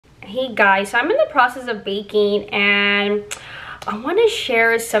Hey guys, so I'm in the process of baking and I want to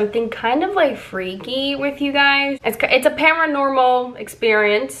share something kind of like freaky with you guys. It's a paranormal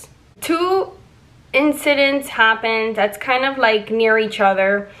experience. Two incidents happened that's kind of like near each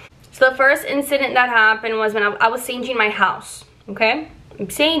other. So the first incident that happened was when I was saging my house, okay? I'm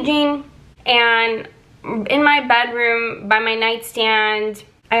saging, and in my bedroom by my nightstand,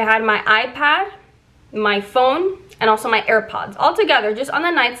 I had my iPad, my phone, and also my AirPods all together just on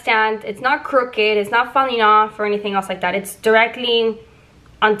the nightstand. It's not crooked, it's not falling off or anything else like that. It's directly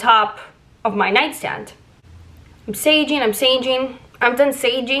on top of my nightstand. I'm saging, I'm done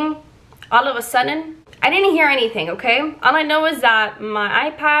saging. All of a sudden, I didn't hear anything, okay? All I know is that my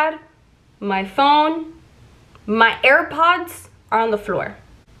iPad, my phone, my AirPods are on the floor.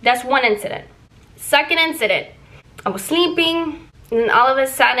 That's one incident. Second incident, I was sleeping, and then all of a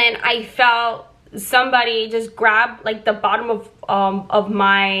sudden I felt somebody just grab like the bottom of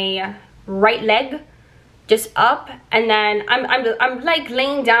my right leg, just up, and then I'm like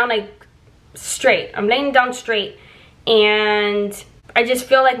laying down like straight. I'm laying down straight, and I just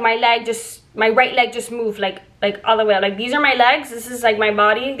feel like my right leg just moved like all the way up. Like, these are my legs, this is like my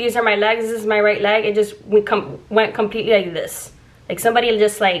body, these are my legs, this is my right leg. It just went completely like this. Like somebody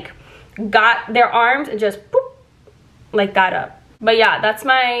just like got their arms and just boop, like got up. But yeah, that's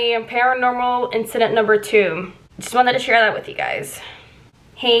my paranormal incident number 2. Just wanted to share that with you guys.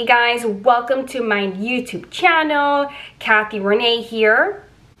 Hey guys, welcome to my YouTube channel. Kathy Renee here.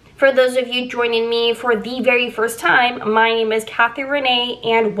 For those of you joining me for the very first time, my name is Kathy Renee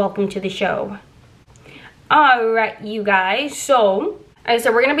and welcome to the show. Alright, you guys, so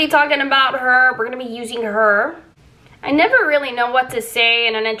we're going to be talking about her. We're going to be using her. I never really know what to say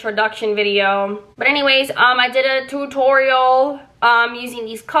in an introduction video. But anyways, I did a tutorial using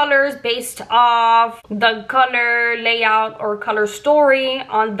these colors based off the color layout or color story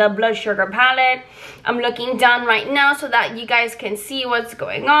on the Blood Sugar palette. I'm looking down right now so that you guys can see what's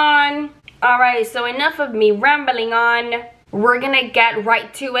going on. Alright, so enough of me rambling on. We're gonna get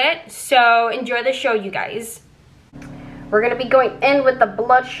right to it. So enjoy the show, you guys. We're gonna be going in with the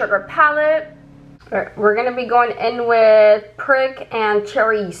Blood Sugar palette. We're going to be going in with Prick and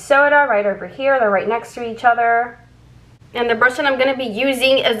Cherry Soda right over here. They're right next to each other. And the brush that I'm going to be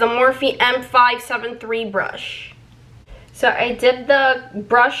using is the Morphe M573 brush. So I dipped the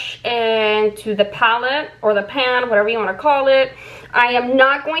brush into the palette or the pan, whatever you want to call it. I am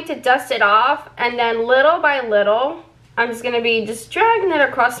not going to dust it off, and then little by little, I'm just going to be just dragging it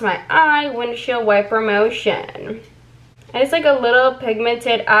across my eye, windshield wiper motion. And it's like a little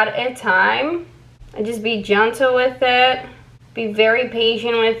pigmented at a time. And just be gentle with it, be very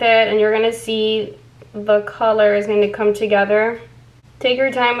patient with it, and you're gonna see the color is going to come together. Take your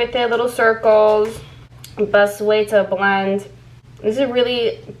time with it, little circles, best way to blend. This is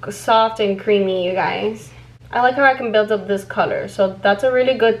really soft and creamy, you guys. I like how I can build up this color, so that's a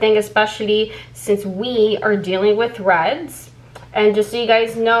really good thing, especially since we are dealing with reds. And just so you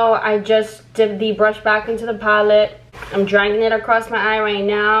guys know, I just dipped the brush back into the palette. I'm dragging it across my eye right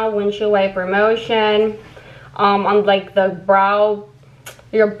now, windshield wiper motion, on like the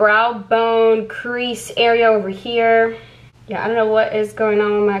your brow bone crease area over here. Yeah, I don't know what is going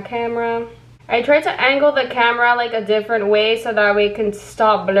on with my camera. I tried to angle the camera like a different way so that way it can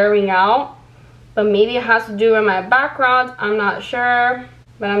stop blurring out. But maybe it has to do with my background, I'm not sure.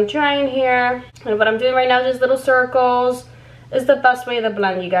 But I'm trying here. And what I'm doing right now is just little circles. It's the best way to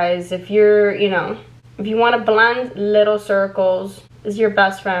blend, you guys. If you're, if you want to blend, little circles is your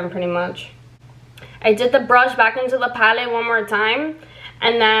best friend pretty much. I did the brush back into the palette one more time,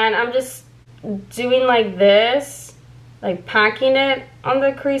 and then I'm just doing like this, like packing it on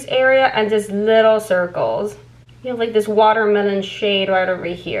the crease area and just little circles. You have like this watermelon shade right over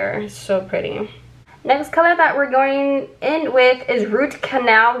here. It's so pretty. Next color that we're going in with is Root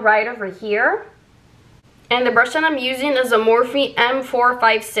Canal right over here. And the brush that I'm using is a Morphe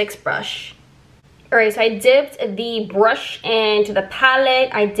M456 brush. Alright, so I dipped the brush into the palette.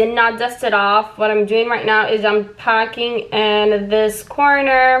 I did not dust it off. What I'm doing right now is I'm packing in this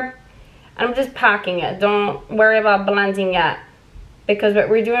corner. I'm just packing it. Don't worry about blending yet. Because what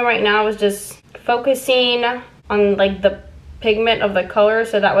we're doing right now is just focusing on like the pigment of the color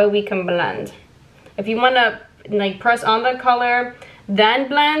so that way we can blend. If you want to like press on the color, then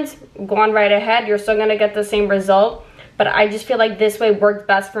blend, go on right ahead. You're still going to get the same result. But I just feel like this way worked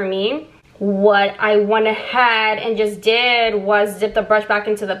best for me. What I went ahead and just did was dip the brush back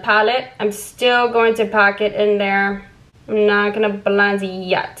into the palette. I'm still going to pack it in there. I'm not going to blend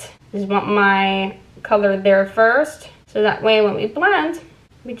yet. Just want my color there first. So that way when we blend,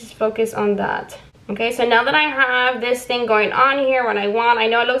 we just focus on that. Okay, so now that I have this thing going on here, what I want, I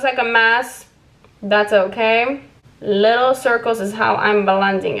know it looks like a mess. That's okay. Little circles is how I'm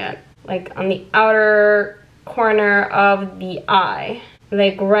blending it. Like on the outer corner of the eye.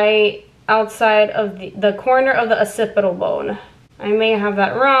 Like right outside of the corner of the occipital bone. I may have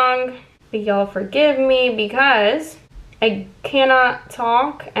that wrong, but y'all forgive me because I cannot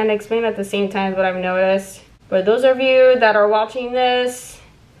talk and explain at the same time what I've noticed. But those of you that are watching this,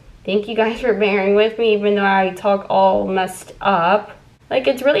 thank you guys for bearing with me even though I talk all messed up. Like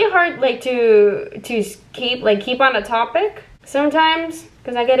it's really hard like to keep on a topic sometimes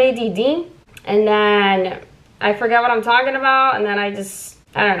because I get ADD and then I forget what I'm talking about and then I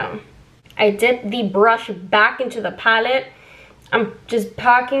don't know. I dip the brush back into the palette. I'm just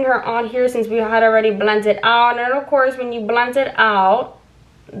packing her on here since we had already blended out. And of course when you blend it out,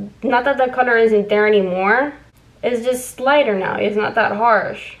 not that the color isn't there anymore, it's just lighter now. It's not that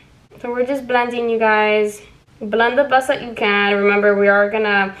harsh. So we're just blending, you guys. Blend the best that you can. Remember, we are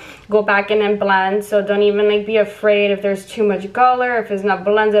gonna go back in and blend, so don't even like be afraid if there's too much color, if it's not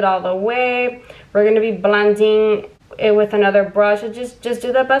blended all the way. We're gonna be blending it with another brush. So just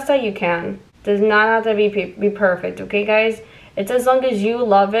do the best that you can. Does not have to be perfect, okay guys? It's as long as you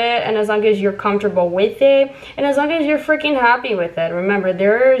love it and as long as you're comfortable with it and as long as you're freaking happy with it. Remember,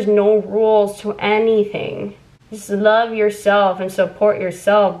 there is no rules to anything. Just love yourself and support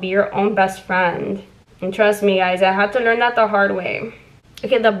yourself. Be your own best friend. And trust me guys, I had to learn that the hard way.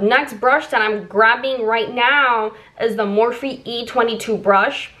 Okay, the next brush that I'm grabbing right now is the Morphe E22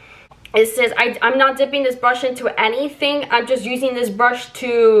 brush. It says, I'm not dipping this brush into anything. I'm just using this brush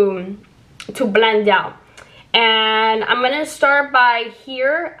to blend out. And I'm gonna start by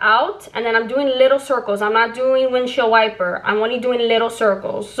here out and then I'm doing little circles. I'm not doing windshield wiper. I'm only doing little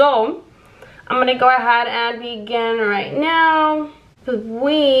circles. So I'm gonna go ahead and begin right now. But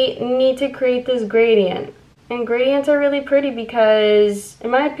we need to create this gradient. And gradients are really pretty because,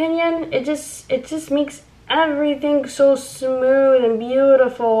 in my opinion, it just makes everything so smooth and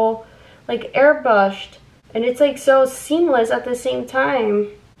beautiful. Like airbrushed. And it's like so seamless at the same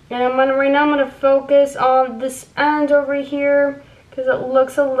time. And right now I'm gonna focus on this end over here because it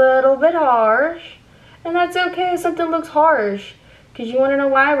looks a little bit harsh. And that's okay if something looks harsh. Because you wanna know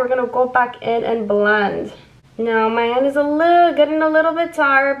why? We're gonna go back in and blend. Now my hand is getting a little bit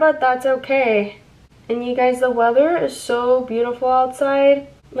tired, but that's okay. And you guys, the weather is so beautiful outside.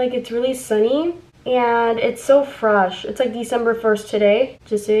 Like it's really sunny and it's so fresh. It's like December 1st today,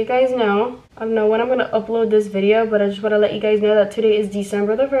 just so you guys know. I don't know when I'm gonna upload this video, but I just want to let you guys know that today is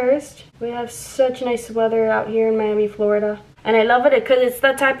December the 1st. We have such nice weather out here in Miami, Florida. And I love it because it's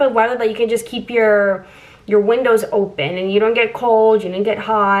the type of weather that you can just keep your windows open and you don't get cold, you don't get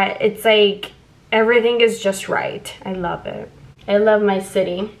hot. It's like everything is just right. I love it. I love my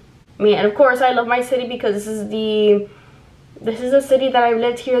city. I mean, and of course I love my city because this is the city that I've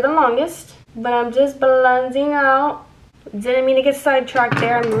lived here the longest. But I'm just blending out. Didn't mean to get sidetracked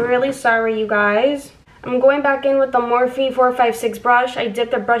there. I'm really sorry, you guys. I'm going back in with the Morphe 456 brush. I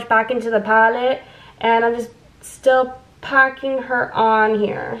dipped the brush back into the palette and I'm just still packing her on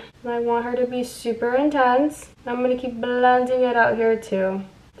here. And I want her to be super intense. I'm gonna keep blending it out here too.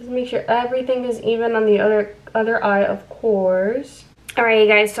 Just make sure everything is even on the other eye, of course. Alright, you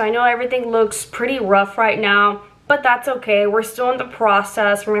guys, so I know everything looks pretty rough right now, but that's okay. We're still in the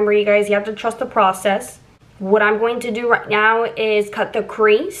process. Remember, you guys, you have to trust the process. What I'm going to do right now is cut the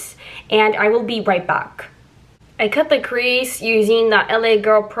crease, and I will be right back. I cut the crease using the LA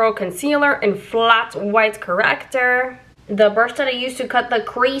Girl Pro Concealer in Flat White Corrector. The brush that I use to cut the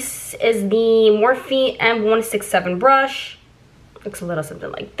crease is the Morphe M167 brush. Looks a little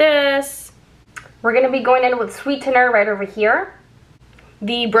something like this. We're going to be going in with Sweetener right over here.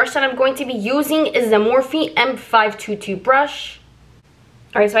 The brush that I'm going to be using is the Morphe M522 brush.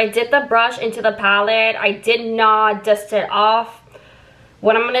 Alright, so I dipped the brush into the palette. I did not dust it off.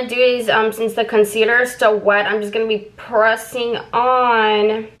 What I'm going to do is, since the concealer is still wet, I'm just going to be pressing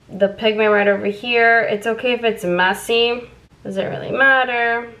on the pigment right over here. It's okay if it's messy. Doesn't really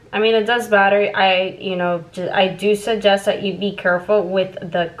matter. I mean, it does matter. I do suggest that you be careful with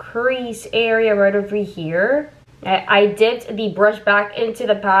the crease area right over here. I dipped the brush back into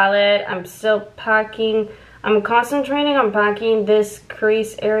the palette. I'm still packing. I'm concentrating on packing this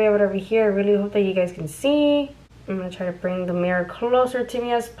crease area right over here. I really hope that you guys can see. I'm going to try to bring the mirror closer to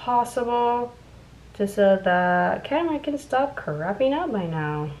me as possible, just so the camera can stop crapping out by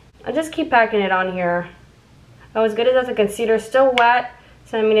now. I just keep packing it on here. Oh, as good as the concealer is still wet,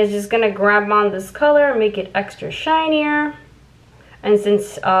 so I mean it's just going to grab on this color and make it extra shinier. And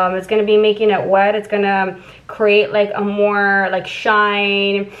since it's gonna be making it wet, it's gonna create like a more like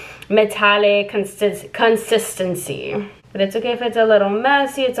shine, metallic consistency. But it's okay if it's a little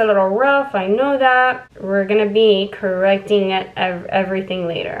messy, it's a little rough, I know that. We're gonna be correcting it everything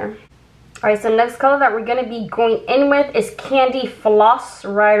later. All right, so next color that we're gonna be going in with is Candy Floss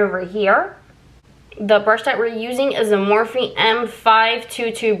right over here. The brush that we're using is a Morphe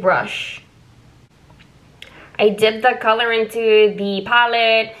M522 brush. I dipped the color into the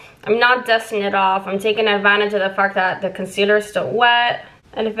palette. I'm not dusting it off. I'm taking advantage of the fact that the concealer is still wet.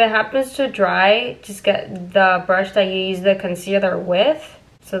 And if it happens to dry, just get the brush that you use the concealer with,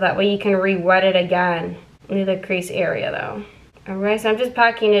 so that way you can re-wet it again. Leave the crease area though. Alright, so I'm just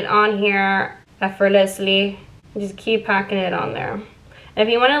packing it on here effortlessly. Just keep packing it on there. And if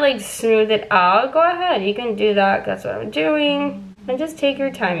you want to like smooth it out, go ahead. You can do that. That's what I'm doing. And just take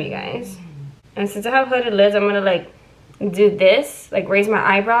your time, you guys. And since I have hooded lids, I'm going to like do this, like raise my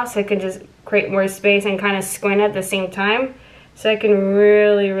eyebrows so I can just create more space and kind of squint at the same time. So I can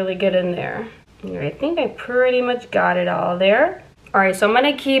really get in there. I think I pretty much got it all there. Alright, so I'm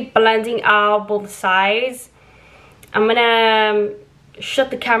going to keep blending out both sides. I'm going to shut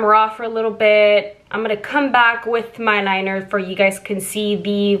the camera off for a little bit. I'm going to come back with my liner for you guys can see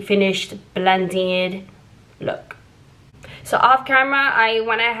the finished blended look. So off camera, I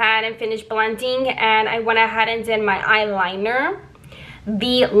went ahead and finished blending, and I went ahead and did my eyeliner.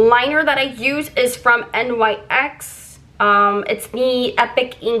 The liner that I use is from NYX. It's the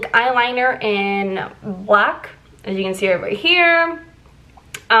Epic Ink eyeliner in black, as you can see over here.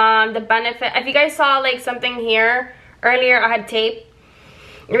 The benefit, if you guys saw like something here earlier, I had tape.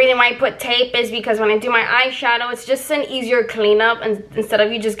 The reason why I put tape is because when I do my eyeshadow, it's just an easier cleanup, and instead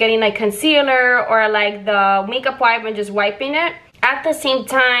of you just getting like concealer or like the makeup wipe and just wiping it. At the same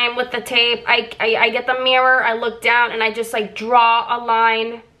time with the tape, I get the mirror, I look down and I just like draw a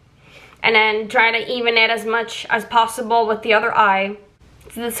line and then try to even it as much as possible with the other eye.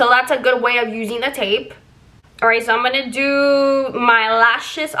 So that's a good way of using the tape. Alright, so I'm going to do my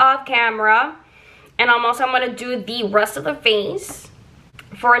lashes off camera, and I'm going to do the rest of the face.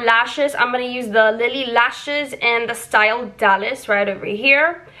 For lashes, I'm going to use the Lily Lashes and the Style Dallas right over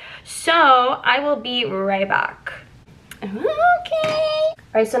here. So I will be right back. Okay.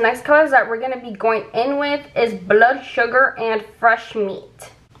 Alright, so next colors that we're going to be going in with is Blood Sugar and Fresh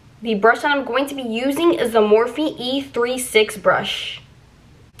Meat. The brush that I'm going to be using is the Morphe E36 brush.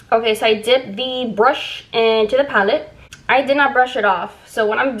 Okay, so I dipped the brush into the palette. I did not brush it off. So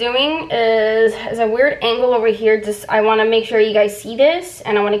what I'm doing is a weird angle over here. Just I want to make sure you guys see this,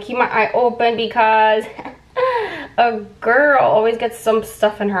 and I want to keep my eye open because a girl always gets some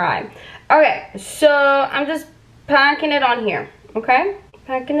stuff in her eye. Okay, so I'm just packing it on here. Okay,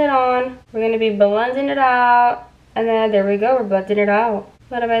 packing it on. We're gonna be blending it out, and then there we go. We're blending it out.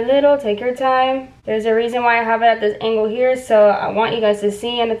 Little by little, take your time. There's a reason why I have it at this angle here, so I want you guys to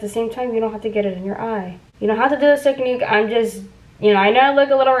see, and at the same time, you don't have to get it in your eye. You don't have to do this technique. I'm just, you know, I know I look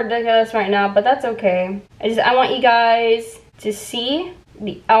a little ridiculous right now, but that's okay. I want you guys to see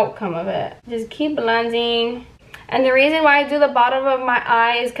the outcome of it. Just keep blending. And the reason why I do the bottom of my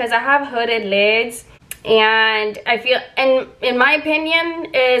eye is because I have hooded lids, and I feel, and in my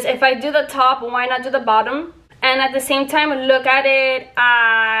opinion, is if I do the top, why not do the bottom? And at the same time, look at it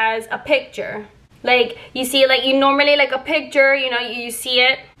as a picture. Like, you see, like, you normally, like, a picture, you know, you see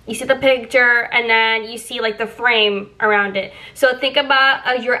it. You see the picture, and then you see, like, the frame around it. So think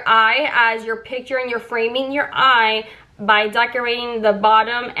about your eye as your picture, and you're framing your eye by decorating the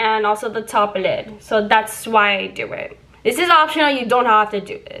bottom and also the top lid. So that's why I do it. This is optional. You don't have to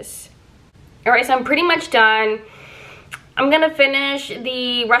do this. Alright, so I'm pretty much done. I'm gonna finish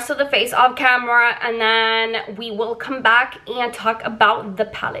the rest of the face off camera, and then we will come back and talk about the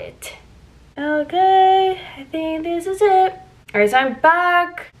palette. Okay, I think this is it. Alright, so I'm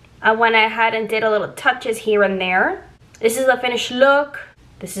back. I went ahead and did a little touches here and there. This is the finished look.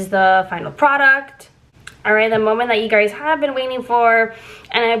 This is the final product. Alright, the moment that you guys have been waiting for,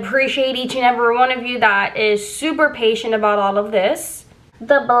 and I appreciate each and every one of you that is super patient about all of this.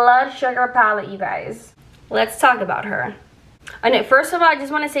 The Blood Sugar palette, you guys. Let's talk about her. And first of all, I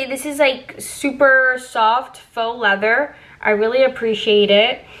just want to say this is like super soft faux leather. I really appreciate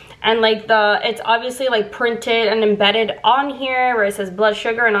it. And like it's obviously like printed and embedded on here where it says Blood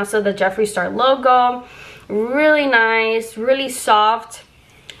Sugar, and also the Jeffree Star logo. Really nice, really soft.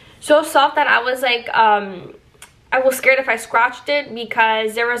 So soft that I was like, I was scared if I scratched it,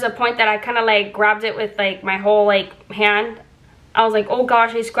 because there was a point that I kind of like grabbed it with like my whole like hand. I was like, oh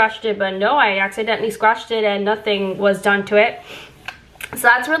gosh, I scratched it, but no, I accidentally scratched it and nothing was done to it. So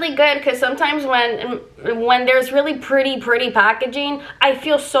that's really good, because sometimes when there's really pretty packaging, I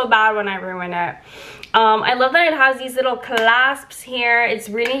feel so bad when I ruin it. I love that it has these little clasps here. It's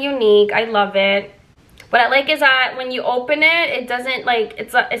really unique. I love it. What I like is that when you open it, it doesn't like,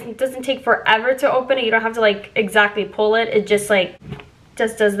 it doesn't take forever to open it. You don't have to like exactly pull it. It just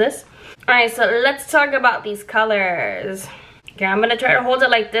does this. All right, so let's talk about these colors. Okay, I'm gonna try to hold it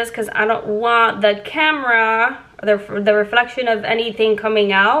like this because I don't want the camera, the reflection of anything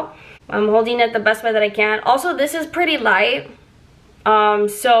coming out. I'm holding it the best way that I can. Also, this is pretty light.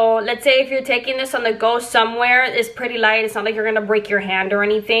 So let's say if you're taking this on the go somewhere, it's pretty light. It's not like you're gonna break your hand or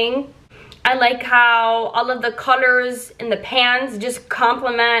anything. I like how all of the colors in the pans just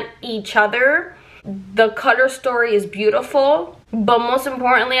complement each other. The color story is beautiful, but most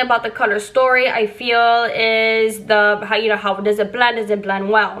importantly about the color story, I feel, is how does it blend? Does it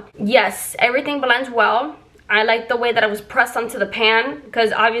blend well? Yes, everything blends well. I like the way that it was pressed onto the pan,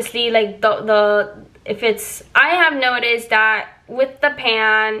 because obviously like I have noticed that with the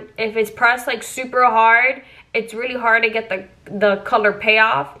pan, if it's pressed like super hard, it's really hard to get the color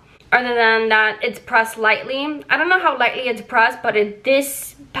payoff. Other than that, it's pressed lightly. I don't know how lightly it's pressed, but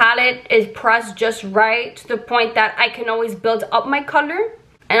this palette is pressed just right to the point that I can always build up my color.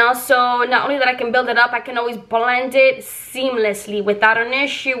 And also, not only that I can build it up, I can always blend it seamlessly without an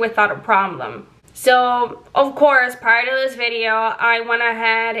issue, without a problem. So, of course, prior to this video, I went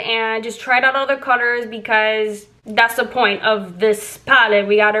ahead and just tried out other colors because that's the point of this palette.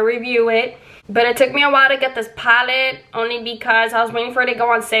 We gotta review it. But it took me a while to get this palette, only because I was waiting for it to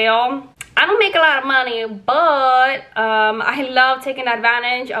go on sale. I don't make a lot of money, but I love taking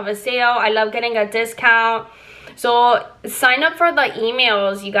advantage of a sale. I love getting a discount. So sign up for the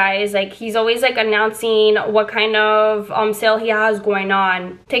emails, you guys. Like, he's always like announcing what kind of sale he has going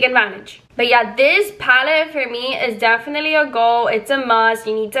on. Take advantage. But yeah, this palette for me is definitely a go. It's a must.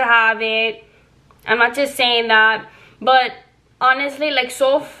 You need to have it. I'm not just saying that, but honestly, like,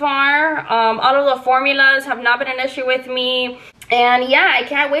 so far, all of the formulas have not been an issue with me. And yeah, I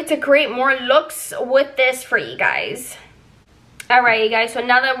can't wait to create more looks with this for you guys. Alright, you guys, so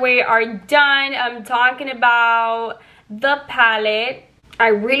now that we are done talking about the palette, I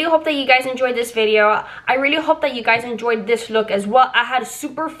really hope that you guys enjoyed this video. I really hope that you guys enjoyed this look as well. I had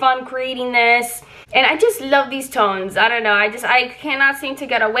super fun creating this. And I just love these tones. I don't know. I cannot seem to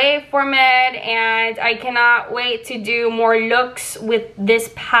get away from it. And I cannot wait to do more looks with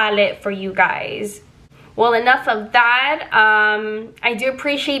this palette for you guys. Well, enough of that. I do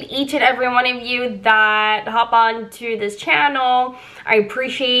appreciate each and every one of you that hop on to this channel. I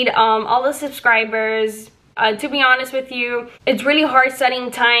appreciate all the subscribers. To be honest with you, it's really hard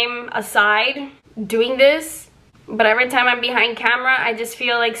setting time aside doing this. But every time I'm behind camera, I just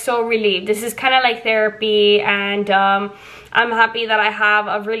feel like so relieved. This is kind of like therapy, and I'm happy that I have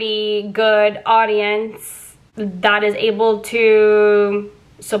a really good audience that is able to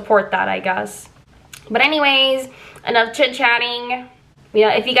support that, I guess. But anyways, enough chit-chatting. You know,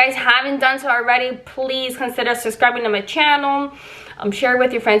 if you guys haven't done so already, please consider subscribing to my channel. Share it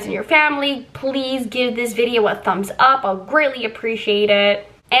with your friends and your family. Please give this video a thumbs up. I'll greatly appreciate it.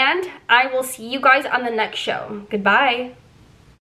 And I will see you guys on the next show. Goodbye.